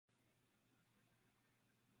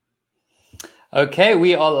Okay,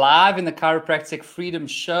 we are live in the Chiropractic Freedom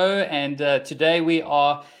Show, and today we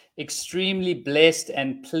are extremely blessed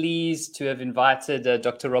and pleased to have invited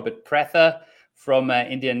Dr. Robert Prather from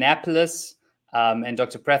Indianapolis. And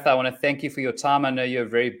Dr. Prather, I want to thank you for your time. I know you're a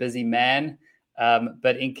very busy man,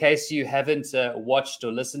 but in case you haven't watched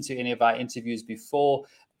or listened to any of our interviews before,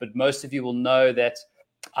 but most of you will know that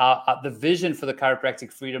the vision for the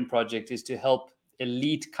Chiropractic Freedom Project is to help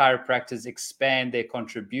elite chiropractors expand their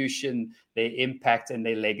contribution, their impact, and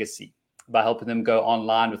their legacy by helping them go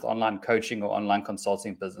online with online coaching or online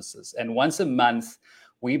consulting businesses. And once a month,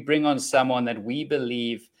 we bring on someone that we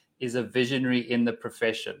believe is a visionary in the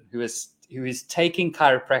profession who is taking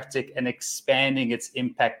chiropractic and expanding its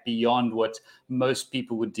impact beyond what most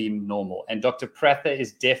people would deem normal. And Dr. Prather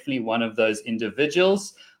is definitely one of those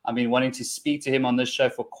individuals. I've been wanting to speak to him on this show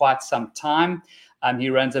for quite some time.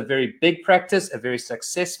 He runs a very big practice, a very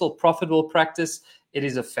successful, profitable practice. It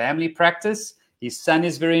is a family practice. His son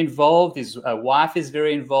is very involved. His wife is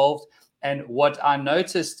very involved. And what I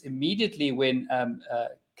noticed immediately when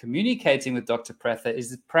communicating with Dr. Prather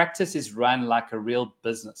is that practice is run like a real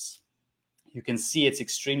business. You can see it's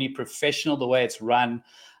extremely professional the way it's run.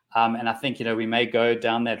 And I think, we may go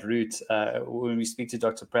down that route when we speak to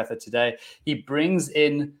Dr. Prather today. He brings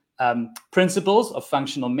in principles of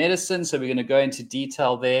functional medicine. So we're going to go into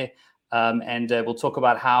detail there. And we'll talk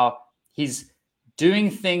about how he's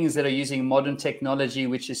doing things that are using modern technology,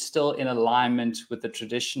 which is still in alignment with the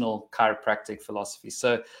traditional chiropractic philosophy.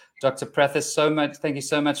 So Dr. Prather, thank you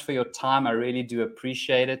so much for your time. I really do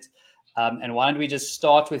appreciate it. And why don't we just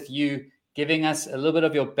start with you giving us a little bit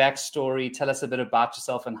of your backstory. Tell us a bit about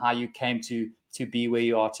yourself and how you came to be where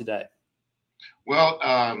you are today. Well,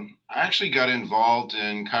 I actually got involved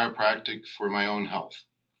in chiropractic for my own health.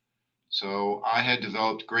 So I had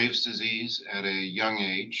developed Graves' disease at a young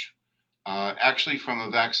age, actually from a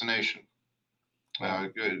vaccination.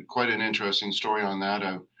 Quite an interesting story on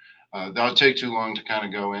that. That'll take too long to kind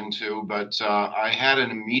of go into, but I had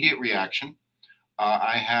an immediate reaction.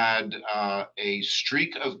 I had a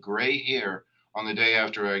streak of gray hair on the day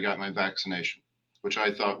after I got my vaccination, which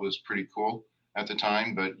I thought was pretty cool at the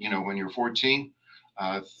time. But when you're 14,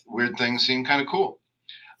 weird things seem kind of cool.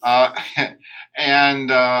 And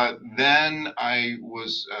then I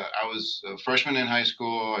was a freshman in high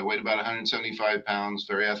school. I weighed about 175 pounds,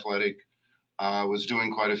 very athletic. Was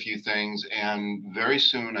doing quite a few things, and very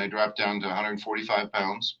soon I dropped down to 145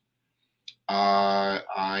 pounds.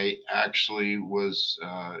 I actually was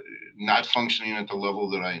not functioning at the level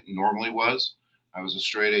that I normally was. I was a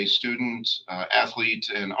straight A student, athlete,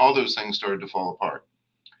 and all those things started to fall apart.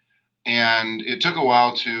 And it took a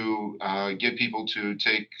while to get people to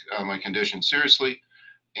take my condition seriously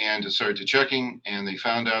and to start to checking. And they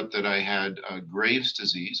found out that I had Graves'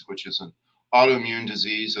 disease, which is an autoimmune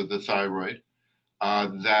disease of the thyroid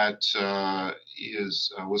that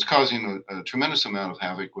was causing a tremendous amount of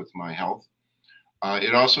havoc with my health.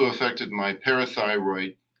 It also affected my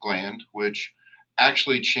parathyroid gland, which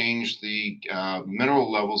actually changed the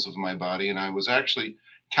mineral levels of my body, and I was actually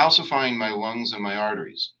calcifying my lungs and my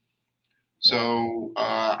arteries. So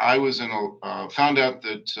I was found out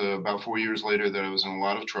that about 4 years later that I was in a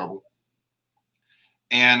lot of trouble.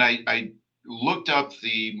 And I looked up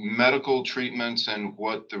the medical treatments and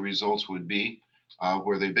what the results would be,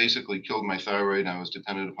 where they basically killed my thyroid, and I was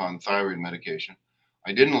dependent upon thyroid medication.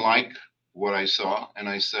 I didn't like what I saw, and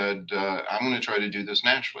I said, I'm going to try to do this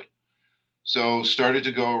naturally. So started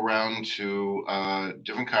to go around to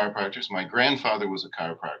different chiropractors. My grandfather was a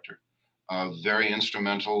chiropractor, very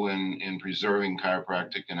instrumental in preserving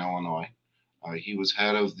chiropractic in Illinois. He was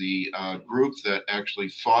head of the group that actually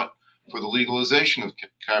fought for the legalization of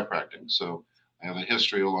chiropractic. So I have a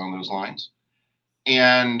history along those lines.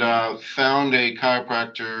 And found a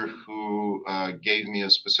chiropractor who gave me a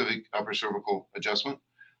specific upper cervical adjustment.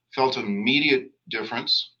 Felt immediate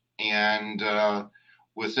difference, and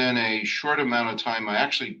within a short amount of time, I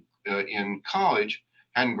actually, in college,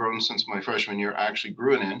 hadn't grown since my freshman year. I actually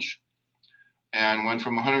grew an inch and went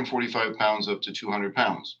from 145 pounds up to 200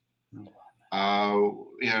 pounds. And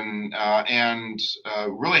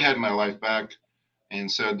really had my life back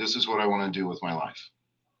and said, this is what I want to do with my life.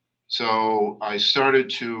 So I started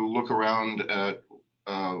to look around at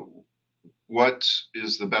what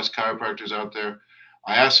is the best chiropractors out there.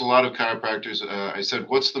 I asked a lot of chiropractors, I said,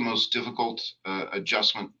 what's the most difficult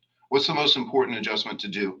adjustment? What's the most important adjustment to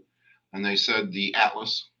do? And they said, the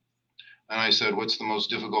Atlas. And I said, what's the most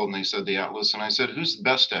difficult? And they said, the Atlas. And I said, who's the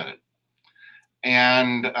best at it?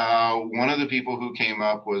 And one of the people who came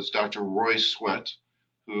up was Dr. Roy Sweat,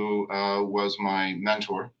 who was my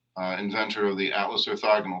mentor, inventor of the Atlas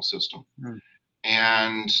orthogonal system.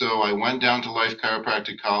 And so I went down to Life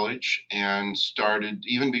Chiropractic College and started,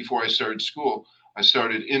 even before I started school, I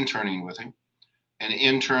started interning with him and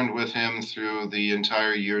interned with him through the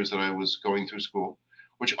entire years that I was going through school,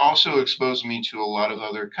 which also exposed me to a lot of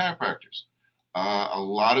other chiropractors. A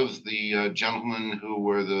lot of the gentlemen who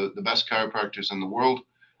were the best chiropractors in the world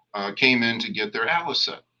came in to get their Alice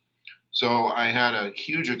set. So I had a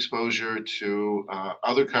huge exposure to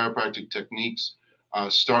other chiropractic techniques.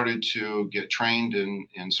 Started to get trained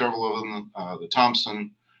in several of them. The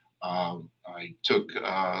Thompson. I took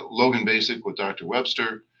Logan Basic with Dr.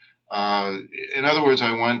 Webster. Uh, in other words,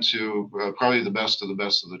 I went to probably the best of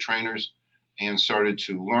the trainers and started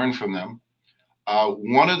to learn from them.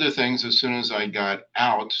 One of the things, as soon as I got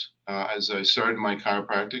out, as I started my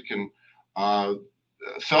chiropractic and uh,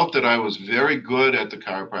 felt that I was very good at the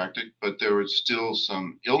chiropractic, but there were still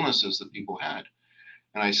some illnesses that people had.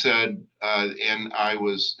 And I said, and I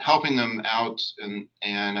was helping them out,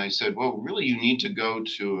 and I said, well, really, you need to go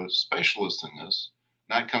to a specialist in this,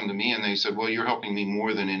 not come to me. And they said, well, you're helping me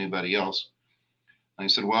more than anybody else. And I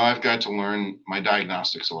said, well, I've got to learn my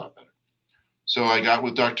diagnostics a lot better. So I got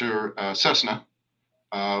with Dr. Cessna,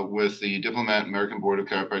 with the Diplomat American Board of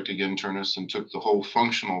Chiropractic Internists, and took the whole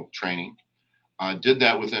functional training. Did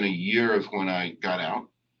that within a year of when I got out,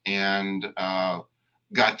 and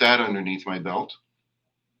got that underneath my belt,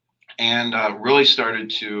 and really started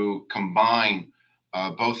to combine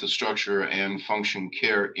both the structure and function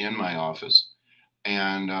care in my office,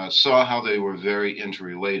 and saw how they were very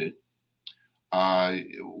interrelated.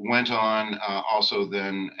 Went on also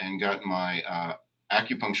then and got my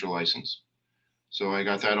acupuncture license. So I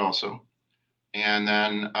got that also. And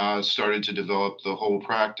then started to develop the whole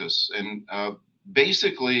practice. And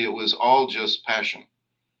basically, it was all just passion.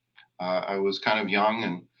 I was kind of young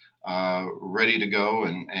and ready to go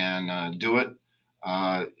and do it.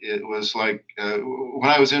 It was like when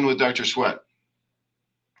I was in with Dr. Sweat,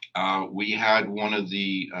 we had one of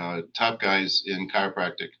the top guys in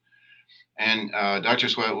chiropractic. And Dr.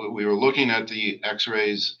 Sweat, we were looking at the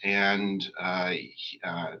x-rays, and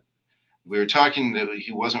we were talking that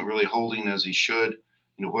he wasn't really holding as he should.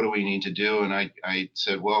 You know, what do we need to do? And I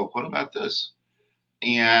said, well, what about this?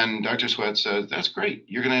 And Dr. Sweat said, that's great.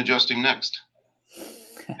 You're going to adjust him next.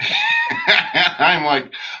 I'm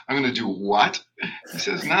like, I'm going to do what? He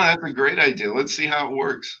says, no, that's a great idea. Let's see how it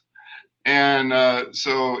works. And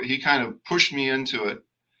so he kind of pushed me into it.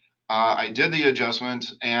 I did the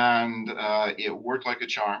adjustment, and it worked like a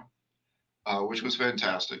charm, which was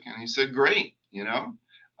fantastic. And he said, great, you know.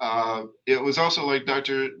 It was also like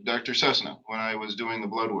Dr. Cessna when I was doing the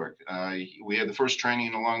blood work. We had the first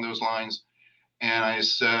training along those lines, and I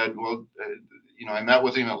said, well, I met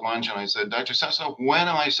with him at lunch, and I said, Dr. Cessna, when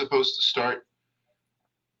am I supposed to start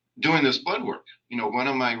doing this blood work? When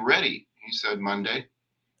am I ready? He said, Monday.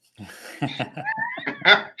 And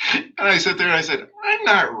I sat there and I said, I'm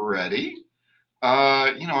not ready.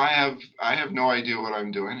 I have no idea what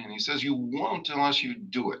I'm doing. And he says, you won't unless you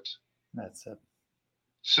do it. That's it.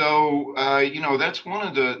 So, that's one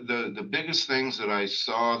of the biggest things that I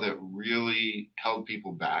saw that really held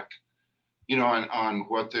people back, on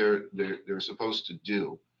what they're supposed to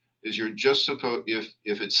do, is you're just supposed, if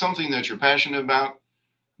it's something that you're passionate about,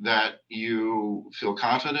 that you feel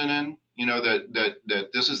confident in, that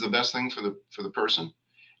this is the best thing for the person,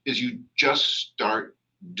 is you just start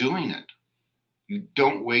doing it. You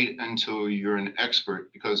don't wait until you're an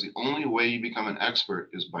expert, because the only way you become an expert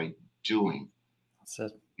is by doing. That's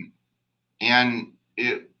it. And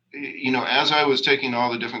as I was taking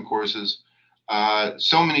all the different courses,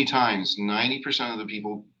 so many times, 90% of the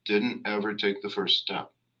people didn't ever take the first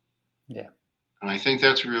step. Yeah. And I think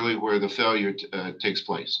that's really where the failure takes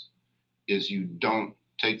place, is you don't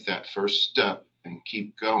take that first step and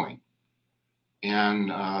keep going. And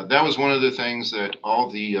that was one of the things that all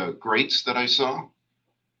the greats that I saw,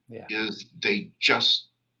 is they just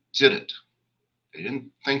did it. They didn't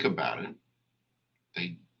think about it.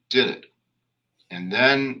 They did it. And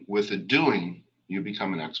then with the doing, you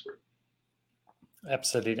become an expert.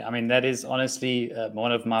 Absolutely. I mean, that is honestly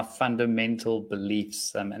one of my fundamental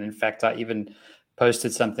beliefs. And in fact, I even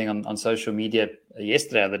posted something on social media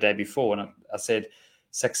yesterday or the day before, and I said,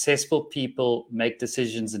 successful people make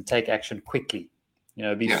decisions and take action quickly,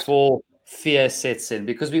 before fear sets in,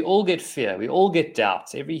 because we all get fear. We all get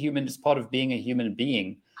doubts. Every human is part of being a human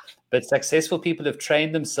being. But successful people have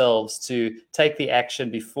trained themselves to take the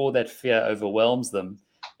action before that fear overwhelms them.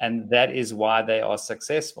 And that is why they are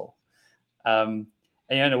successful. And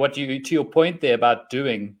to your point there about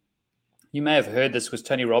doing, you may have heard this because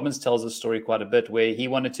Tony Robbins tells a story quite a bit, where he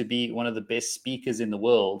wanted to be one of the best speakers in the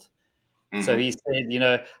world. So Hmm. he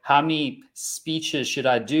said, how many speeches should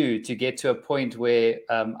I do to get to a point where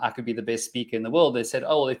I could be the best speaker in the world? They said,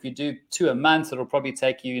 oh, well, if you do 2 a month, it'll probably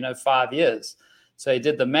take you, 5 years. So he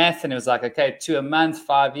did the math and it was like, okay, 2 a month,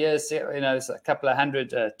 5 years, it's a couple of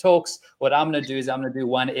hundred talks. What I'm going to do is I'm going to do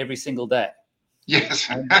one every single day. Yes.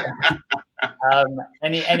 And,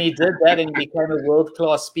 and he did that and he became a world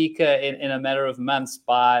class speaker in a matter of months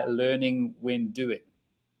by learning when doing.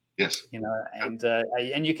 Yes.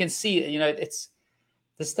 And you can see, it's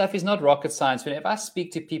this stuff is not rocket science. Whenever I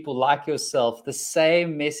speak to people like yourself, the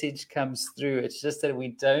same message comes through. It's just that we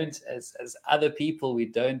don't, as other people, we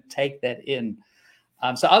don't take that in.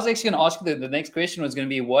 So I was actually going to ask you the next question was going to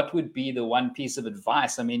be, what would be the one piece of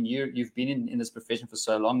advice? I mean, you've been in this profession for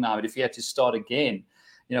so long now, but if you had to start again,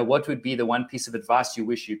 what would be the one piece of advice you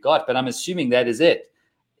wish you got? But I'm assuming that is it.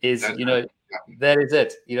 Is That's right. Yeah. that is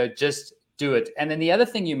it. Just do it. And then the other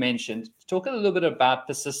thing you mentioned, talk a little bit about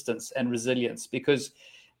persistence and resilience, because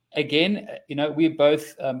again, we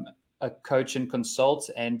both a coach and consult,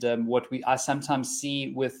 and what I sometimes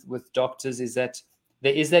see with doctors is that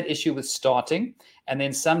there is that issue with starting, and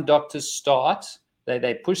then some doctors start,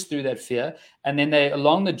 they push through that fear, and then they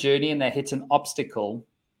along the journey and they hit an obstacle,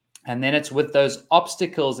 and then it's with those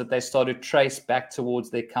obstacles that they start to trace back towards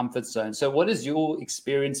their comfort zone. So what has your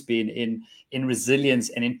experience been in resilience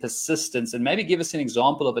and in persistence? And maybe give us an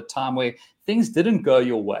example of a time where things didn't go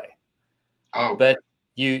your way, Oh, but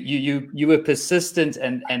you were persistent,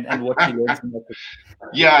 and what you learned from that.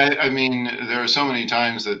 yeah. I mean, there are so many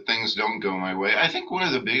times that things don't go my way. I think one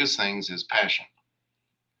of the biggest things is passion.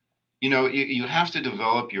 You have to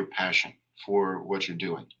develop your passion for what you're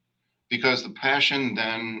doing because the passion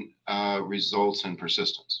then results in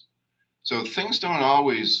persistence. So things don't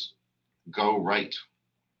always go right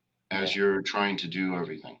Yeah. as you're trying to do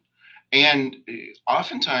everything. And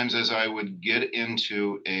oftentimes, as I would get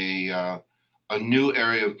into a new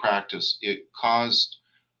area of practice, it caused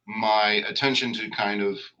my attention to kind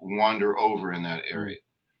of wander over in that Mm. area.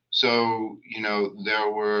 So, there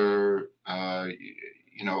were,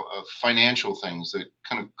 financial things that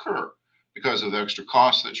kind of occur because of the extra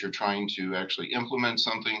costs that you're trying to actually implement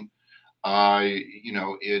something.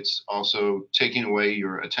 It's also taking away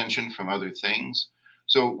your attention from other things.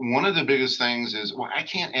 So one of the biggest things is, well, I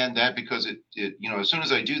can't add that because as soon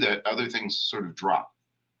as I do that, other things sort of drop.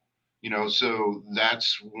 So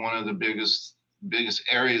that's one of the biggest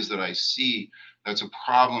areas that I see that's a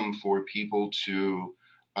problem for people to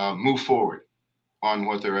move forward on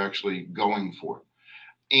what they're actually going for.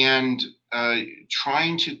 And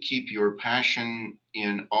trying to keep your passion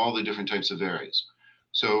in all the different types of areas.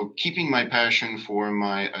 So keeping my passion for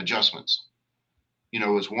my adjustments,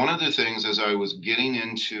 was one of the things as I was getting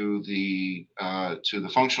into the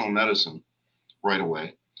functional medicine right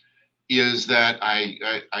away, is that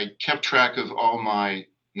I kept track of all my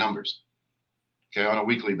numbers, okay, on a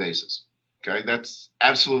weekly basis. Okay, that's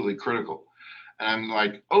absolutely critical. And I'm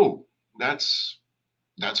like, oh, that's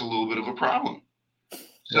a little bit of a problem.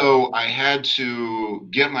 Yeah. So I had to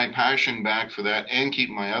get my passion back for that and keep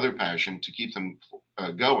my other passion to keep them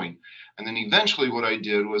going. And then eventually what I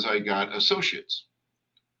did was I got associates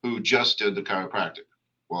who just did the chiropractic.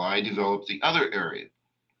 Well, I developed the other area.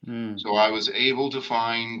 Mm. So I was able to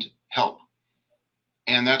find help.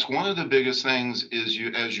 And that's one of the biggest things is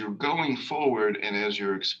as you're going forward and as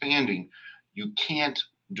you're expanding, you can't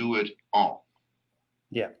do it all.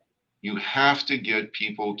 Yeah. You have to get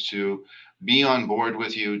people to be on board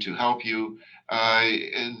with you to help you.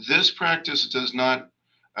 This practice does not.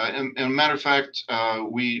 In a matter of fact,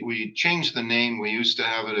 we changed the name. We used to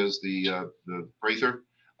have it as the Prather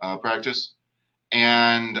practice,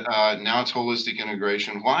 and now it's holistic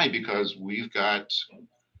integration. Why? Because we've got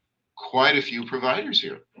quite a few providers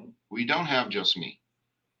here. We don't have just me,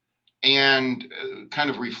 and kind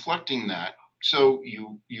of reflecting that. So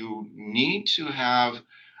you need to have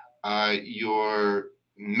your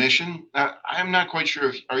mission. I'm not quite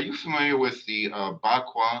sure. Are you familiar with the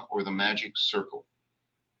Bakwa or the Magic Circle?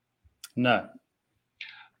 No.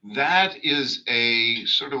 That is a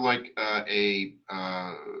sort of like a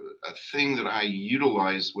thing that I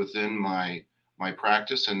utilize within my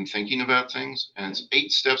practice and thinking about things, and it's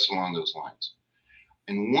 8 steps along those lines.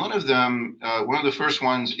 And one of the first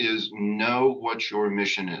ones is know what your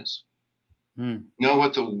mission is. Mm. Know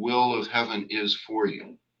what the will of heaven is for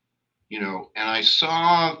you. And I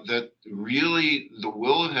saw that really the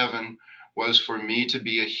will of heaven was for me to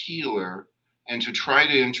be a healer and to try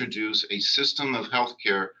to introduce a system of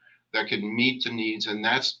healthcare that could meet the needs. And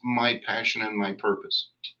that's my passion and my purpose.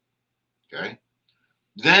 Okay.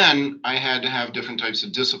 Then I had to have different types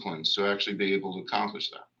of disciplines to actually be able to accomplish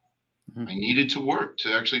that. Mhm. I needed to work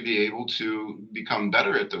to actually be able to become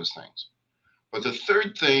better at those things. But the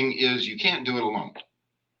third thing is you can't do it alone.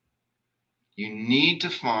 You need to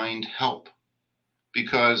find help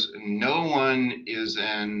because no one is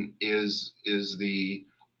the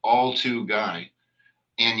all to guy,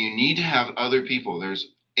 and you need to have other people.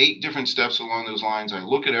 There's 8 different steps along those lines. I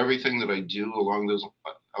look at everything that I do along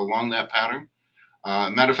that pattern.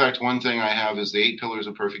 Matter of fact, one thing I have is the 8 pillars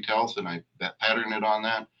of perfect health, and I pattern it on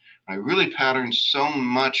that. I really pattern so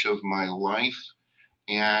much of my life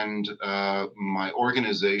and my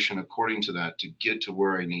organization according to that to get to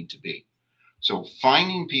where I need to be. So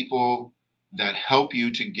finding people that help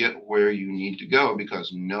you to get where you need to go,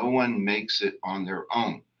 because no one makes it on their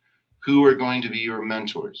own. Who are going to be your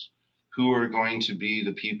mentors? Who are going to be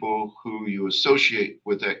the people who you associate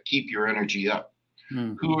with that keep your energy up?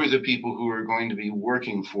 Mm. Who are the people who are going to be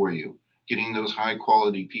working for you, getting those high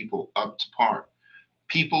quality people up to par?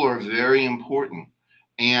 People are very important.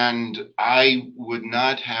 And I would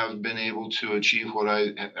not have been able to achieve what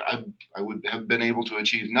I would have been able to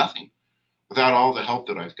achieve nothing without all the help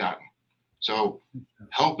that I've gotten. So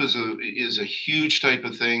help is a huge type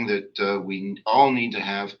of thing that we all need to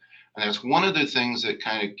have, and that's one of the things that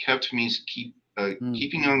kind of kept me Mm.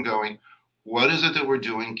 keeping on going. What is it that we're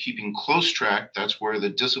doing? Keeping close track. That's where the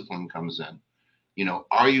discipline comes in.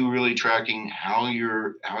 Are you really tracking how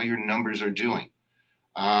your numbers are doing?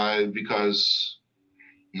 Because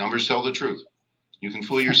numbers tell the truth. You can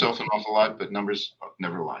fool yourself an awful lot, but numbers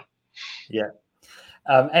never lie. Yeah.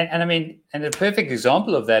 And I mean, and a perfect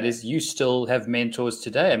example of that is you still have mentors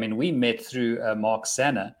today. I mean, we met through Mark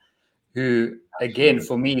Sanner, who, again, Absolutely.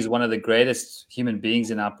 for me, is one of the greatest human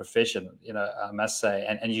beings in our profession, I must say.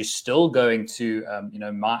 And you're still going to,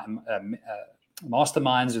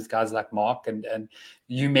 masterminds with guys like Mark, and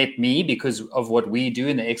you met me because of what we do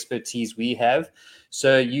and the expertise we have.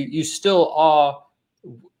 So you still are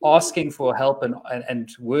asking for help and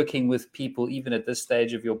working with people even at this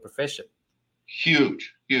stage of your profession.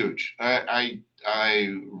 Huge, huge. I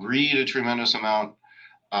read a tremendous amount.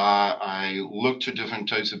 I look to different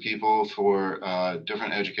types of people for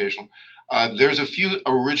different educational. There's a few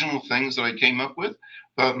original things that I came up with,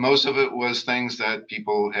 but most of it was things that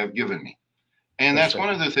people have given me. And For that's sure. one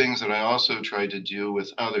of the things that I also try to do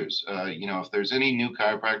with others. If there's any new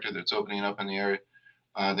chiropractor that's opening up in the area,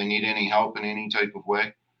 they need any help in any type of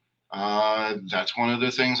way, that's one of the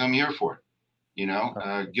things I'm here for.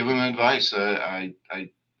 Give them advice.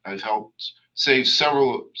 I've helped save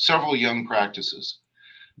several young practices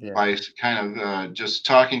Yeah. by kind of just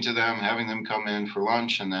talking to them, having them come in for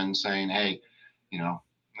lunch, and then saying, "Hey, you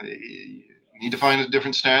need to find a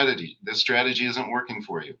different strategy. This strategy isn't working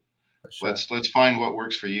for you. For sure. Let's find what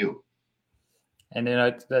works for you." And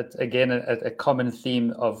that again, a common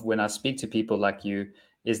theme of when I speak to people like you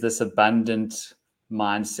is this abundant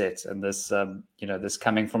mindset and this, this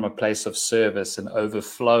coming from a place of service and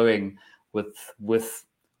overflowing with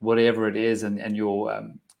whatever it is, and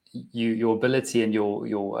your ability and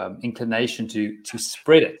your inclination to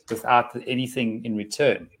spread it without anything in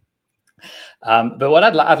return. But what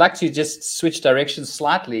I'd like to just switch directions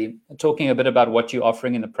slightly, talking a bit about what you're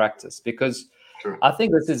offering in the practice, because Sure. I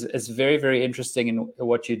think this is very, very interesting in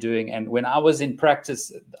what you're doing. And when I was in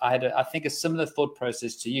practice, I had, I think, a similar thought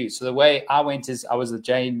process to you. So the way I went is I was a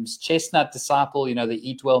James Chestnut disciple, the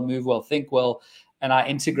eat well, move well, think well. And I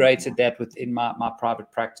integrated that within my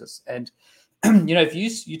private practice. And,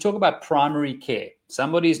 if you talk about primary care,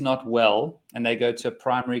 somebody's not well and they go to a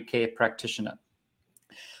primary care practitioner.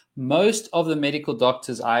 Most of the medical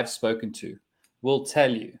doctors I've spoken to will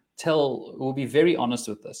will be very honest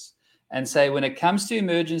with this and say, when it comes to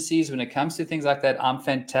emergencies, when it comes to things like that, I'm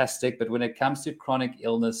fantastic. But when it comes to chronic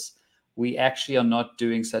illness, we actually are not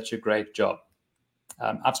doing such a great job.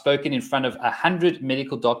 I've spoken in front of 100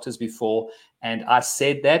 medical doctors before, and I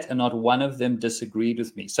said that, and not one of them disagreed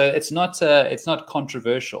with me. So it's not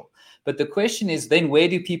controversial. But the question is, then where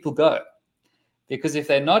do people go? Because if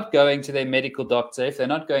they're not going to their medical doctor, if they're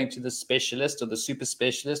not going to the specialist or the super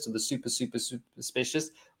specialist or the super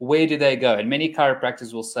specialist, where do they go? And many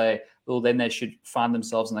chiropractors will say, well, then they should find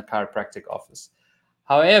themselves in a chiropractic office.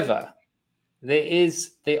 However, there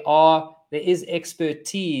is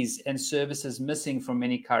expertise and services missing from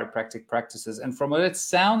many chiropractic practices. And from what it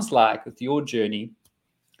sounds like with your journey,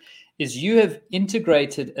 is you have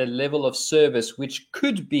integrated a level of service which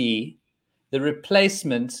could be the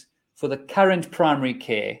replacement for the current primary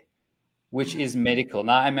care, which is medical.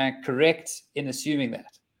 Now, am I correct in assuming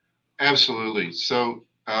that? Absolutely. So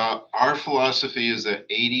our philosophy is that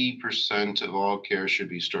 80% of all care should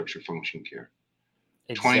be structure function care.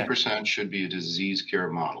 Exactly. 20% should be a disease care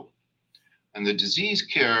model. And the disease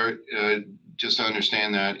care, just to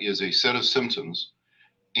understand that, is a set of symptoms.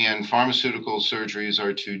 And pharmaceutical surgeries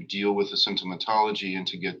are to deal with the symptomatology and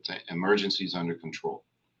to get the emergencies under control.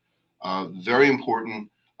 Very important.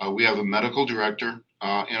 We have a medical director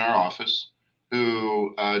in our office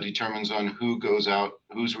who determines on who goes out,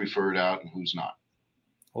 who's referred out, and who's not.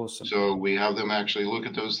 Awesome. So we have them actually look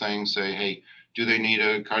at those things, say, hey, do they need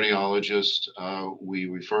a cardiologist? We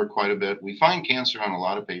refer quite a bit. We find cancer on a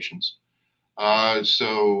lot of patients.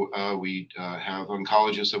 So we have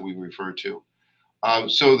oncologists that we refer to,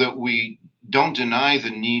 so that we don't deny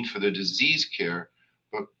the need for the disease care,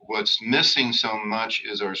 but what's missing so much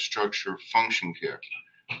is our structure function care.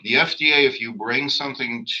 The FDA, if you bring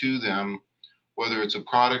something to them, whether it's a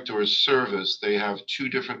product or a service, they have two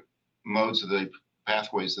different modes of the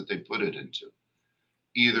pathways that they put it into,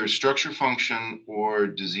 either structure function or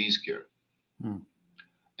disease care.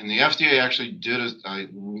 And the FDA actually did a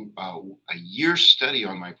year study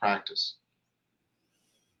on my practice,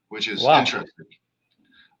 which is interesting,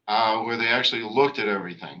 where they actually looked at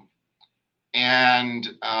everything. And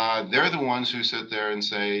they're the ones who sit there and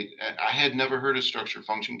say, I had never heard of structure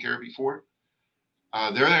function care before.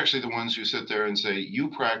 They're actually the ones who sit there and say, you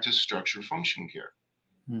practice structure function care.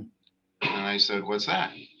 And I said, what's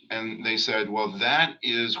that? And they said, well, that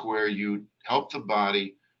is where you help the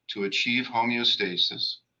body to achieve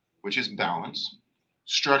homeostasis, which is balance,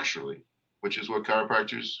 structurally, which is what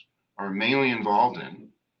chiropractors are mainly involved in,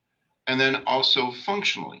 and then also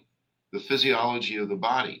functionally, the physiology of the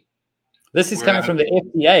body. This is coming from the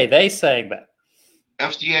FDA. They saying that.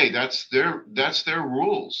 FDA, that's their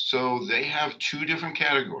rules. So they have two different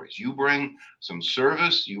categories. You bring some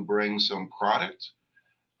service, you bring some product.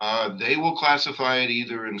 They will classify it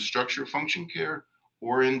either in structure function care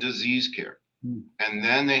or in disease care. And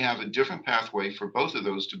then they have a different pathway for both of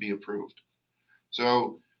those to be approved.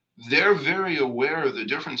 So they're very aware of the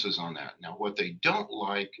differences on that. Now, what they don't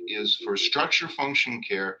like is for structure function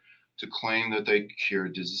care to claim that they cure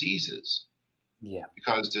diseases. Yeah.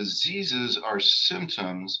 Because diseases are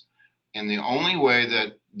symptoms, and the only way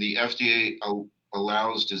that the FDA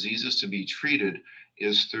allows diseases to be treated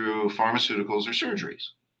is through pharmaceuticals or surgeries.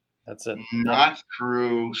 That's it. Not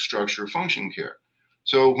through structure function care.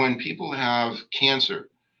 So when people have cancer,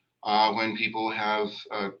 when people have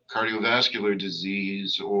cardiovascular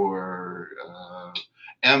disease or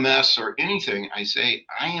MS or anything, I say,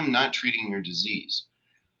 I am not treating your disease.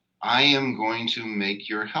 I am going to make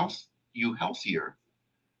you healthier,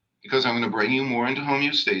 because I'm going to bring you more into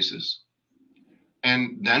homeostasis,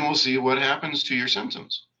 and then we'll see what happens to your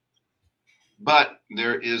symptoms. But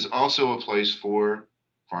there is also a place for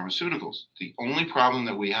pharmaceuticals. The only problem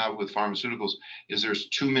that we have with pharmaceuticals is there's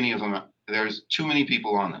too many of them. There's too many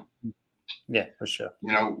people on them. Yeah, for sure.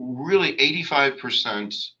 You know, really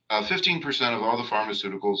 85%, 15% of all the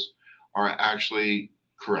pharmaceuticals are actually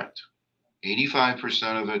correct.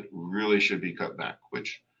 85% of it really should be cut back,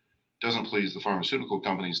 which doesn't please the pharmaceutical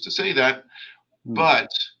companies to say that, but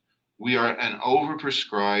we are an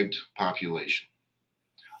overprescribed population.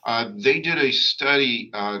 They did a study,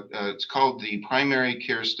 it's called the Primary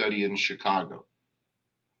Care Study in Chicago,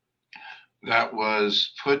 that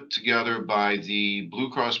was put together by the Blue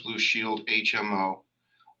Cross Blue Shield HMO,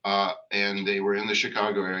 and they were in the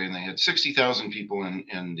Chicago area, and they had 60,000 people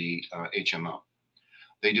in the HMO.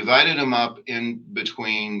 They divided them up in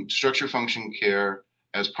between structure function care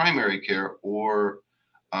as primary care or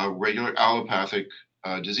regular allopathic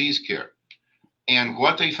disease care. And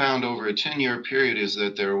what they found over a 10-year period is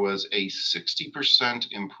that there was a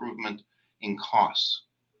 60% improvement in costs.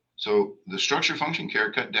 So the structure function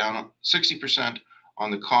care cut down 60%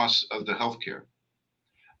 on the costs of the healthcare.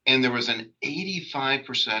 And there was an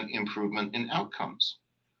 85% improvement in outcomes.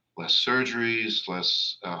 Less surgeries,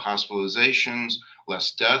 less hospitalizations,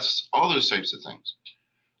 less deaths, all those types of things.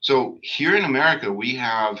 So here in America, we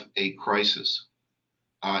have a crisis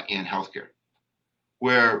in healthcare,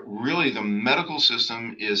 where really the medical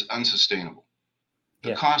system is unsustainable.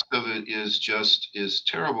 The cost of it is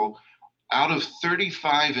terrible. Out of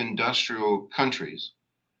 35 industrial countries,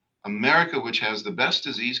 America, which has the best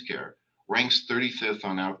disease care, ranks 35th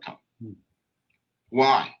on outcome.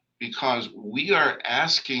 Why? Because we are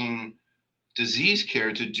asking disease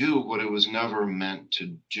care to do what it was never meant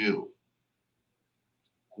to do.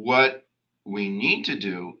 What we need to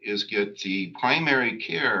do is get the primary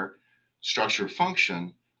care structure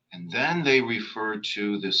function, and then they refer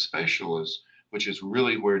to the specialist, which is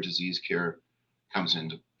really where disease care comes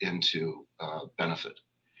into benefit.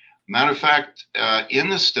 Matter of fact, in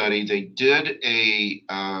the study, they did a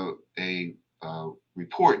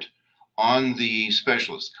report on the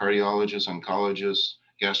specialists, cardiologists, oncologists,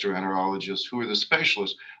 gastroenterologists, who are the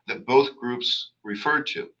specialists that both groups referred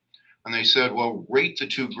to. And they said, well, rate the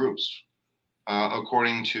two groups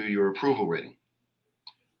according to your approval rating.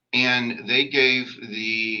 And they gave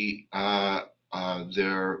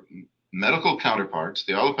their medical counterparts,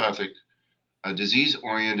 the allopathic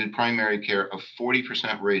disease-oriented primary care, a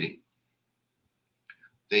 40% rating.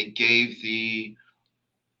 They gave the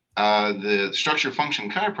structure function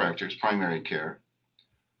chiropractors primary care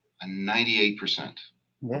a 98%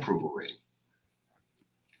 approval rating.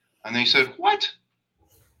 And they said, what?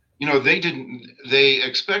 You know, they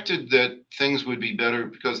expected that things would be better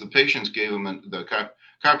because the patients gave them, the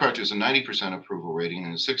chiropractors, a 90% approval rating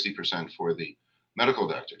and a 60% for the medical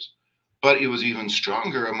doctors. But it was even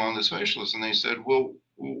stronger among the specialists. And they said, well,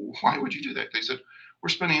 why would you do that? They said, we're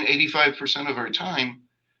spending 85% of our time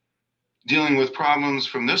dealing with problems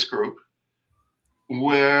from this group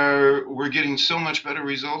where we're getting so much better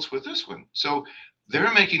results with this one. So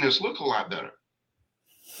they're making us look a lot better.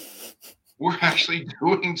 We're actually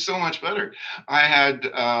doing so much better. I had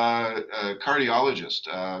a cardiologist,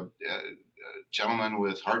 a gentleman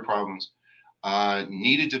with heart problems,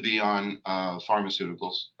 needed to be on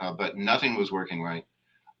pharmaceuticals, but nothing was working right.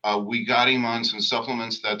 We got him on some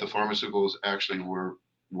supplements that the pharmaceuticals actually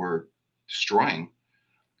were destroying,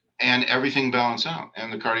 and everything balanced out.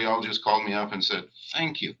 And the cardiologist called me up and said,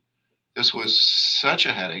 thank you. This was such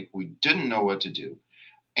a headache. We didn't know what to do.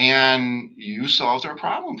 And you solved our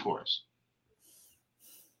problem for us.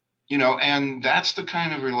 You know, and that's the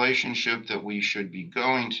kind of relationship that we should be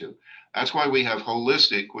going to. That's why we have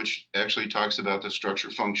holistic, which actually talks about the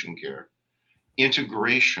structure function care,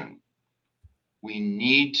 integration. We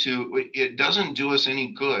need to, it doesn't do us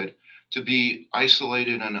any good to be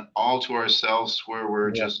isolated and all to ourselves where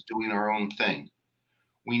we're just doing our own thing.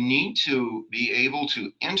 We need to be able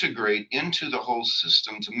to integrate into the whole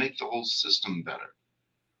system to make the whole system better.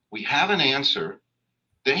 We have an answer.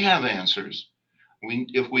 They have answers.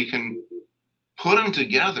 If we can put them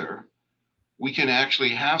together, we can actually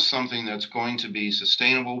have something that's going to be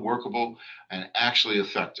sustainable, workable, and actually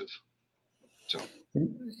effective. So,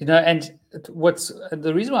 you know, and what's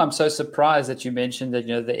the reason why I'm so surprised that you mentioned that,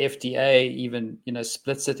 you know, the FDA even, you know,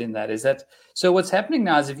 splits it in that is that, so what's happening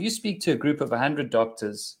now is if you speak to a group of 100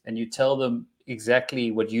 doctors and you tell them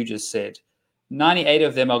exactly what you just said, 98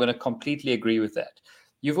 of them are going to completely agree with that.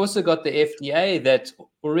 You've also got the FDA that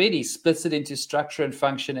already splits it into structure and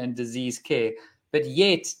function and disease care. But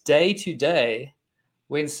yet, day to day,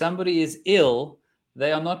 when somebody is ill,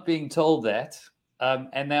 they are not being told that.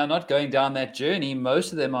 And they are not going down that journey.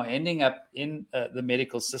 Most of them are ending up in the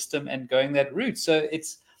medical system and going that route. So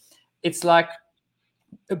it's like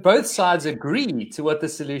both sides agree to what the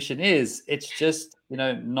solution is. It's just, you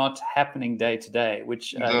know, not happening day to day,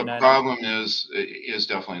 which the problem is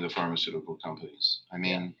definitely the pharmaceutical companies. I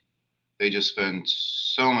mean, they just spend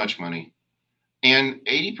so much money, and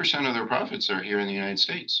 80% of their profits are here in the United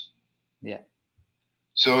States. Yeah.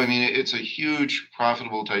 So, I mean, it's a huge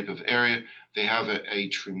profitable type of area. They have a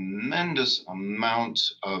tremendous amount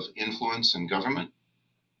of influence in government.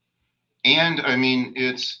 And I mean,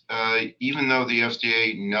 it's even though the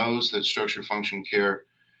FDA knows that structure function care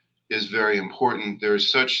is very important,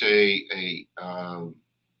 there's such a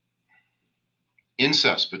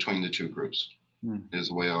incest between the two groups, is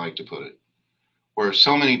the way I like to put it. Where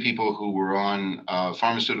so many people who were on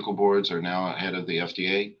pharmaceutical boards are now head of the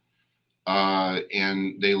FDA,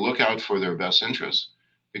 and they look out for their best interests.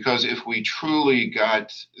 Because if we truly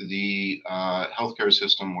got the healthcare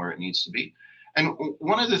system where it needs to be, and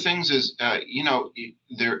one of the things is, you know,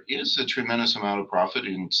 there is a tremendous amount of profit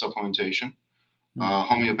in supplementation,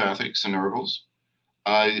 homeopathics and herbals.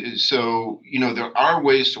 So, you know, there are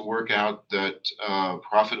ways to work out that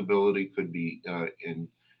profitability could be in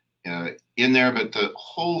there, but the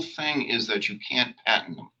whole thing is that you can't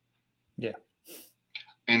patent them. Yeah.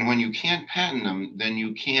 And when you can't patent them, then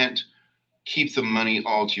you can't keep the money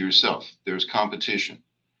all to yourself. There's competition.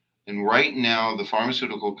 And right now, the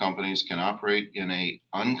pharmaceutical companies can operate in a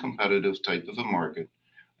uncompetitive type of a market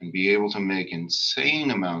and be able to make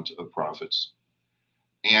insane amount of profits.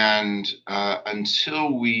 And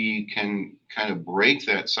until we can kind of break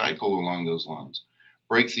that cycle along those lines,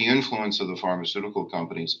 break the influence of the pharmaceutical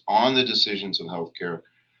companies on the decisions of healthcare,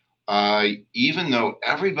 even though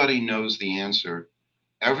everybody knows the answer,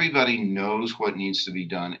 everybody knows what needs to be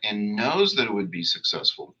done and knows that it would be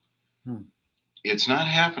successful, it's not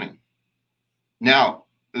happening. Now,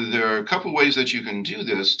 there are a couple ways that you can do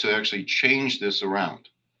this to actually change this around.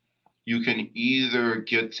 You can either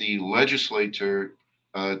get the legislature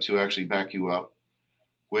to actually back you up,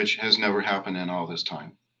 which has never happened in all this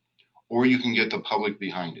time. or you can get the public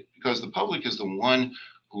behind it, because the public is the one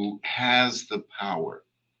who has the power.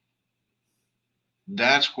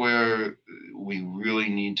 That's where we really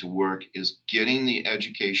need to work, is getting the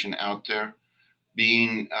education out there,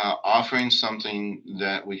 being offering something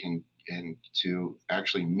that we can, and to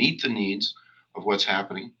actually meet the needs of what's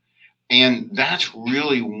happening. And that's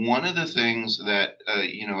really one of the things that,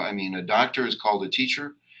 I mean, a doctor is called a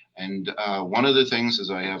teacher. And one of the things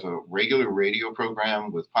is I have a regular radio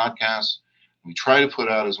program with podcasts. We try to put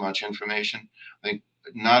out as much information. I think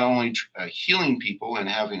not only healing people and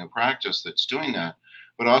having a practice that's doing that,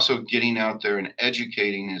 but also getting out there and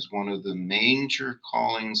educating is one of the major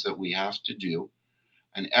callings that we have to do.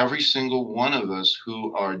 And every single one of us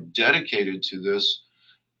who are dedicated to this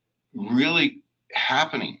really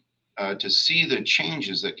happening, to see the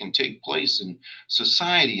changes that can take place in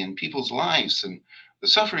society and people's lives and the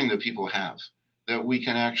suffering that people have, that we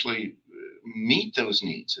can actually meet those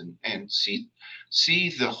needs and see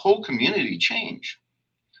the whole community change.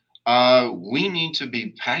 We need to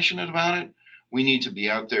be passionate about it. We need to be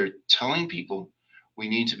out there telling people. We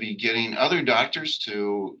need to be getting other doctors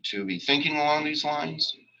to be thinking along these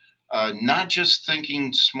lines, not just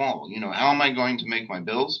thinking small. How am I going to make my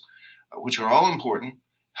bills, which are all important?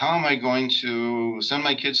 How am I going to send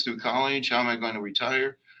my kids through college? How am I going to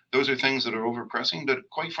retire? Those are things that are overpressing. But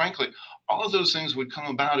quite frankly, all of those things would come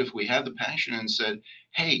about if we had the passion and said,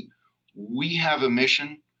 hey, we have a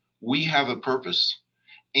mission, we have a purpose,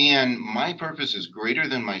 and my purpose is greater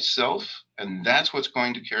than myself, and that's what's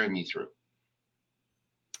going to carry me through.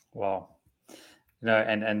 Wow.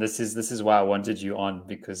 And this is why I wanted you on,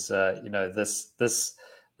 because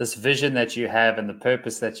this vision that you have and the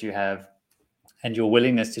purpose that you have and your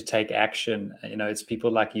willingness to take action, it's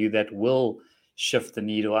people like you that will shift the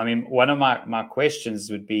needle. I mean, one of my questions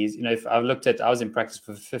would be, if I was in practice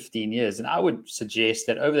for 15 years, and I would suggest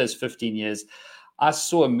that over those 15 years, I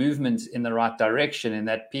saw a movement in the right direction, in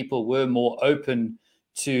that people were more open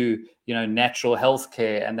to, natural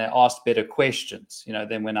healthcare, and they asked better questions,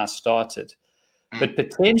 than when I started. But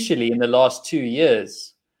potentially in the last 2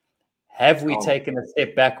 years, have we taken a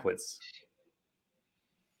step backwards?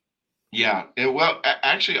 Yeah.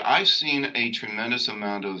 Actually, I've seen a tremendous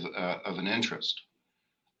amount of an interest.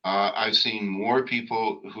 I've seen more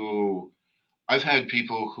people I've had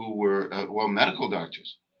people who were, medical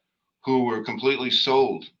doctors who were completely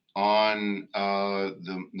sold on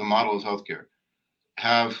the model of healthcare,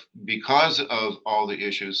 have, because of all the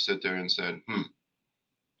issues, sit there and said,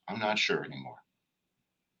 I'm not sure anymore.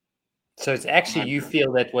 So it's actually, you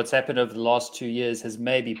feel that what's happened over the last 2 years has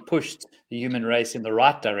maybe pushed the human race in the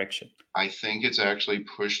right direction? I think it's actually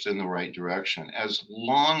pushed in the right direction, as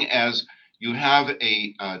long as you have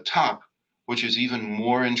a top which is even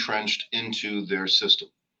more entrenched into their system.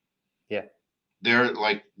 Yeah. They're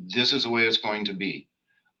like, this is the way it's going to be.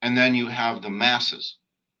 And then you have the masses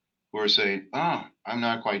who are saying, I'm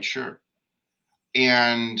not quite sure.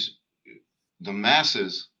 And the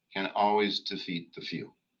masses can always defeat the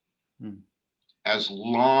few. As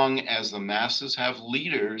long as the masses have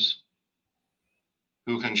leaders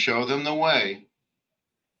who can show them the way,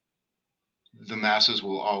 the masses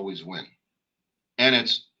will always win. And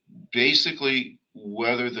it's basically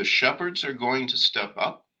whether the shepherds are going to step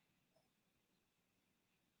up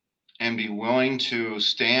and be willing to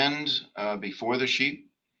stand before the sheep,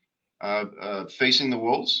 facing the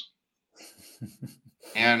wolves.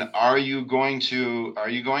 And are you going to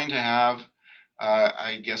have,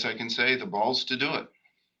 I guess I can say, the balls to do it?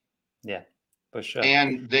 Yeah, for sure.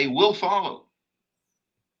 And they will follow.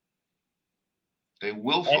 They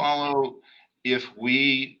will follow if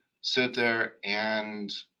we sit there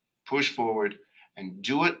and push forward and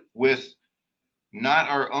do it with not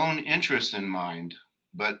our own interest in mind,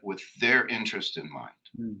 but with their interest in mind.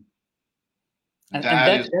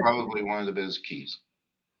 That is probably one of the biggest keys.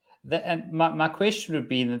 And my question would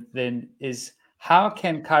be then is, how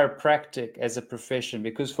can chiropractic as a profession,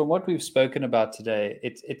 because from what we've spoken about today,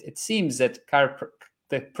 it seems that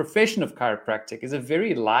the profession of chiropractic is a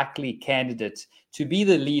very likely candidate to be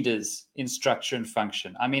the leaders in structure and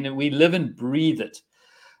function. I mean, we live and breathe it.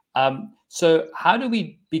 So how do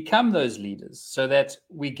we become those leaders so that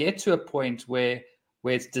we get to a point where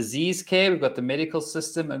it's disease care, we've got the medical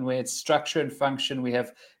system, and where it's structure and function, we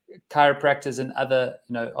have chiropractors and other,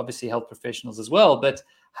 obviously health professionals as well. But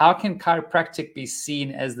how can chiropractic be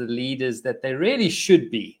seen as the leaders that they really should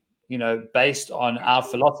be, based on our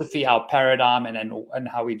philosophy, our paradigm, and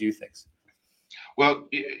how we do things? Well,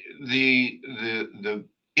 the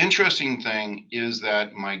interesting thing is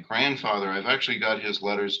that my grandfather, I've actually got his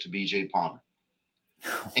letters to B.J. Palmer.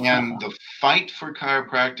 And the fight for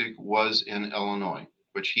chiropractic was in Illinois.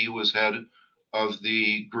 which he was head of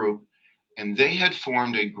the group. And they had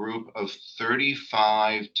formed a group of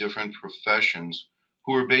 35 different professions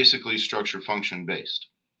who were basically structure function based,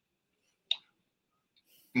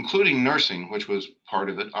 including nursing, which was part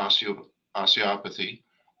of it, osteopathy,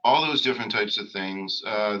 all those different types of things.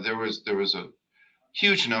 There was a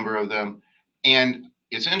huge number of them. And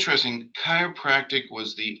it's interesting, chiropractic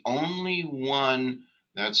was the only one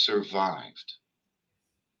that survived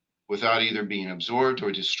without either being absorbed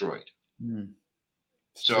or destroyed.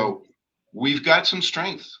 It's So true. we've got some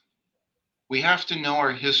strength. We have to know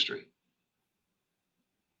our history.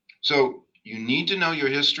 So you need to know your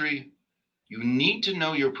history. You need to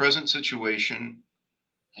know your present situation,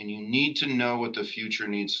 and you need to know what the future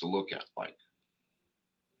needs to look at like.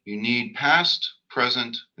 You need past,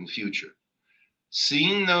 present, and future.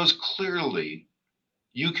 Seeing those clearly,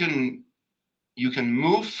 you can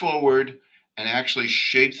move forward and actually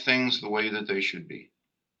shape things the way that they should be.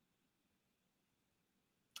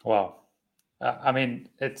 Wow. I mean,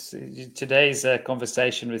 it's today's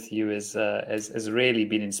conversation with you has really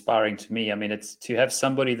been inspiring to me. I mean, it's to have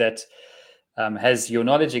somebody that has your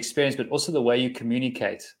knowledge, experience, but also the way you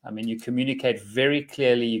communicate. I mean, you communicate very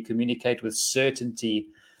clearly. You communicate with certainty,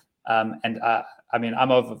 and I mean,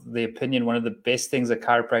 I'm of the opinion one of the best things a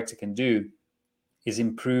chiropractor can do is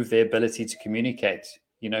improve their ability to communicate.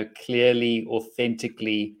 Clearly,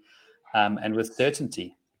 authentically, and with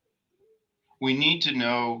certainty. We need to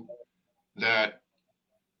know that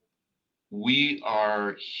we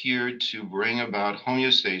are here to bring about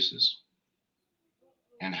homeostasis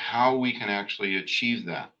and how we can actually achieve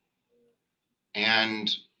that.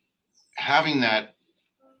 And having that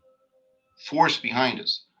force behind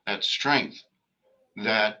us, that strength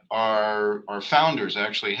that our founders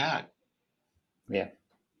actually had. Yeah.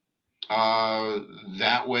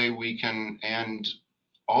 That way we can, and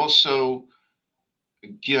also,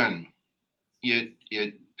 again,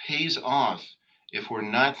 it pays off if we're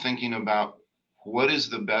not thinking about what is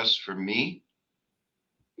the best for me,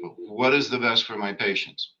 but what is the best for my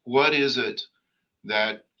patients? What is it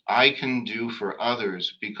that I can do for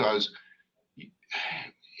others? Because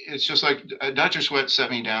it's just like Dr. Sweat set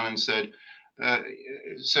me down and said,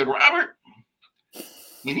 Robert,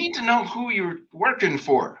 you need to know who you're working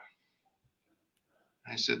for.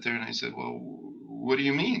 I sit there and I said, well, what do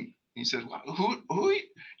you mean? He said, well, who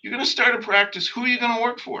you're going to start a practice? Who are you going to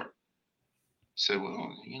work for? I said,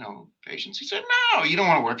 well, patients. He said, no, you don't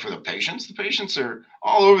want to work for the patients. The patients are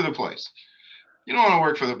all over the place. You don't want to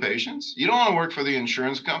work for the patients. You don't want to work for the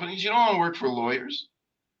insurance companies. You don't want to work for lawyers.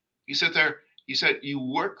 He sat there. He said, you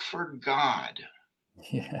work for God.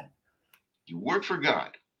 Yeah. You work for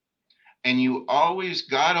God. And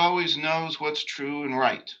God always knows what's true and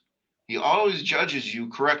right. He always judges you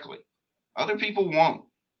correctly. Other people won't.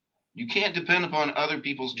 You can't depend upon other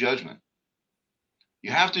people's judgment.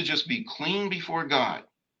 You have to just be clean before God,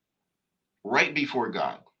 right before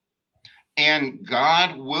God. And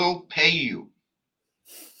God will pay you.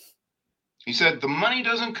 He said, the money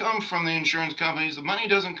doesn't come from the insurance companies. The money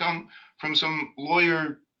doesn't come from some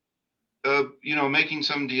lawyer, making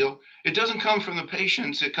some deal. It doesn't come from the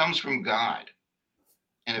patients. It comes from God.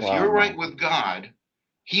 And if Wow, you're right man. with God,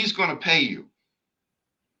 He's going to pay you.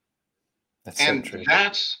 That's so And true.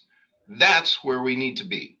 that's where we need to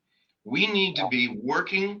be. We need to be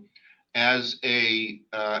working as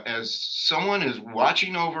someone is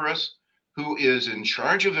watching over us, who is in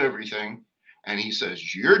charge of everything, and he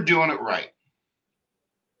says, you're doing it right.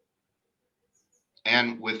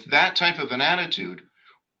 And with that type of an attitude,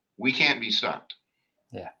 we can't be stopped.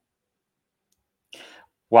 Yeah.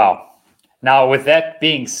 Wow. Now, with that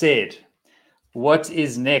being said, what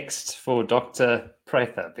is next for Dr.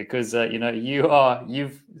 Prather? Because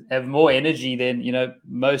you have more energy than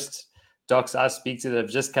most docs I speak to that have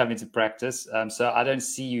just come into practice. So I don't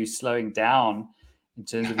see you slowing down in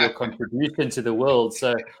terms of your contribution to the world.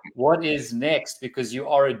 So what is next? Because you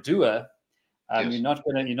are a doer. Yes.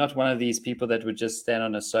 You're not one of these people that would just stand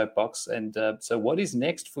on a soapbox. And so, what is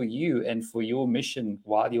next for you and for your mission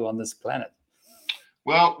while you're on this planet?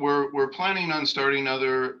 Well, we're planning on starting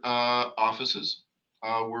other offices.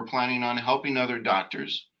 We're planning on helping other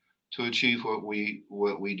doctors to achieve what we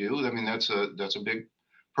do. I mean, that's a big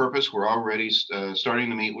purpose. We're already starting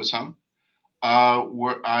to meet with some.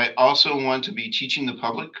 I also want to be teaching the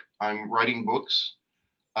public. I'm writing books.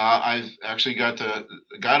 I've actually got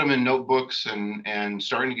them in notebooks and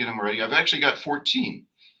starting to get them ready. I've actually got 14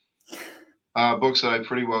 books that I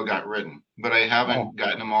pretty well got written, but I haven't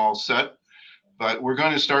gotten them all set. But we're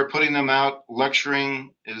going to start putting them out.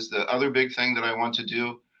 Lecturing is the other big thing that I want to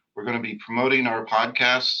do. We're going to be promoting our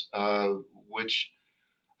podcasts, which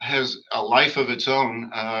has a life of its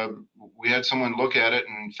own. We had someone look at it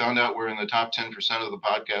and found out we're in the top 10% of the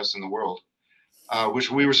podcasts in the world,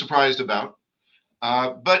 which we were surprised about.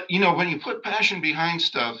 But when you put passion behind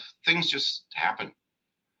stuff, things just happen.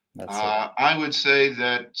 That's it. I would say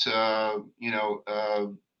that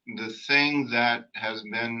the thing that has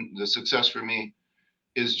been the success for me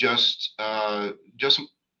is just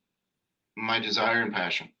my desire and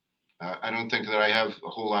passion. I don't think that I have a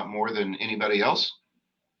whole lot more than anybody else,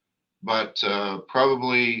 but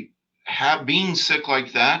probably being sick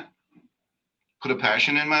like that put a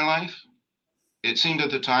passion in my life. It seemed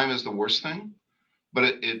at the time as the worst thing, but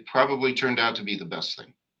it probably turned out to be the best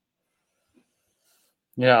thing.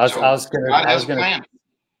 Yeah, So God I has was a gonna plan.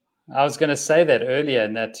 I was going to say that earlier,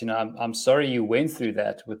 and that I'm sorry you went through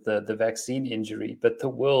that with the vaccine injury, but the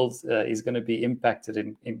world is going to be impacted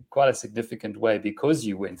in quite a significant way because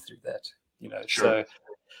you went through that. Sure.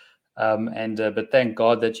 So but thank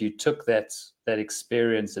God that you took that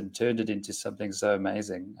experience and turned it into something so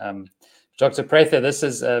amazing. Dr. Prather, this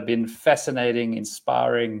has been fascinating,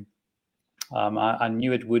 inspiring. I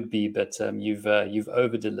knew it would be, but you've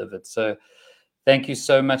over delivered. So thank you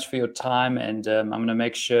so much for your time, and I'm going to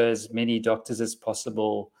make sure as many doctors as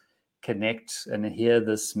possible connect and hear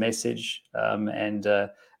this message. And I'm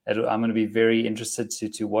going to be very interested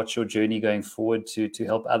to watch your journey going forward to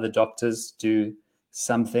help other doctors do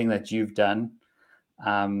something that you've done.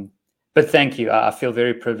 But thank you. I feel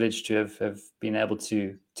very privileged to have been able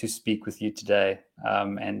to speak with you today,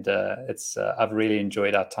 and I've really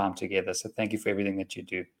enjoyed our time together. So thank you for everything that you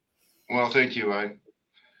do. Well, thank you.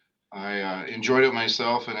 I enjoyed it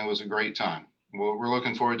myself, and it was a great time. Well, we're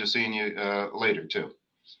looking forward to seeing you later too.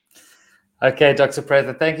 Okay, Dr.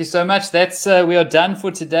 Prather, thank you so much. That's we are done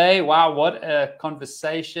for today. Wow, what a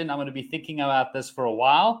conversation! I'm going to be thinking about this for a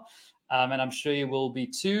while, and I'm sure you will be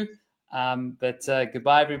too. But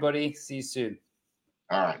goodbye, everybody. See you soon.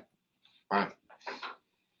 All right. Bye.